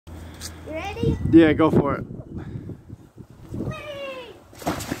You ready? Yeah, go for it.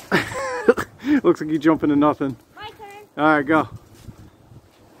 Looks like you jump into nothing. My turn. Alright, go.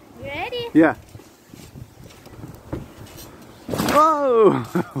 You ready? Yeah. Whoa! Did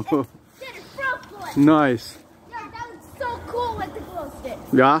a front flip. Nice. Yo, that was so cool with the glow stick.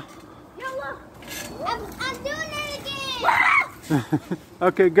 Yeah? Yo, look. I'm doing it again.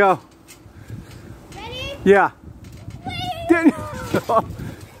 Okay, go. Ready? Yeah. Daniel.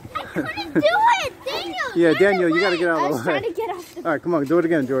 I couldn't do it, Daniel. Yeah, Daniel, you gotta get out I of was the way. trying to get off the. Alright, come on, do it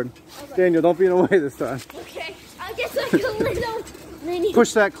again, Jordan. Okay. Daniel, don't be in the way this time. Okay, I guess like a little minion.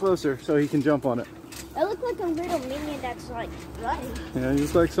 Push that closer so he can jump on it. I look like a little minion that's like running. Yeah,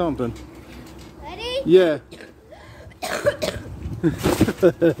 just like something. Ready? Yeah.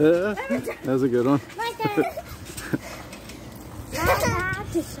 That was a good one. My turn.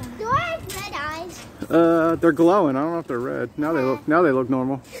 Do I have red eyes? They're glowing. I don't know if they're red. Now they look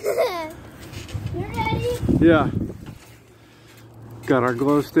normal. You ready? Yeah. Got our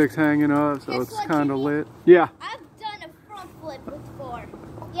glow sticks hanging up, so Guess it's what, kind of Jimmy? lit. Yeah. I've done a front flip before.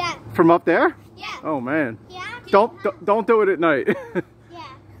 Yeah. From up there? Yeah. Oh man. Yeah. Don't do it at night.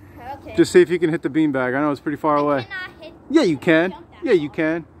 Yeah. Okay. Just see if you can hit the beanbag. I know it's pretty far away. I cannot hit. Yeah, you can. Jump that Yeah, you far.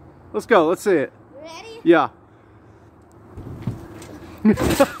 can. Let's go. Let's see it. Ready? Yeah.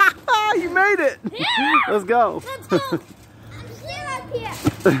 You made it. Yeah. Let's go. Let's go. I'm still up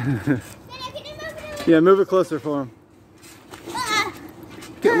here. Yeah, move it closer for him.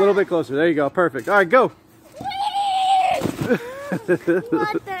 Get a little bit closer. There you go. Perfect. All right, go. What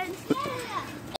the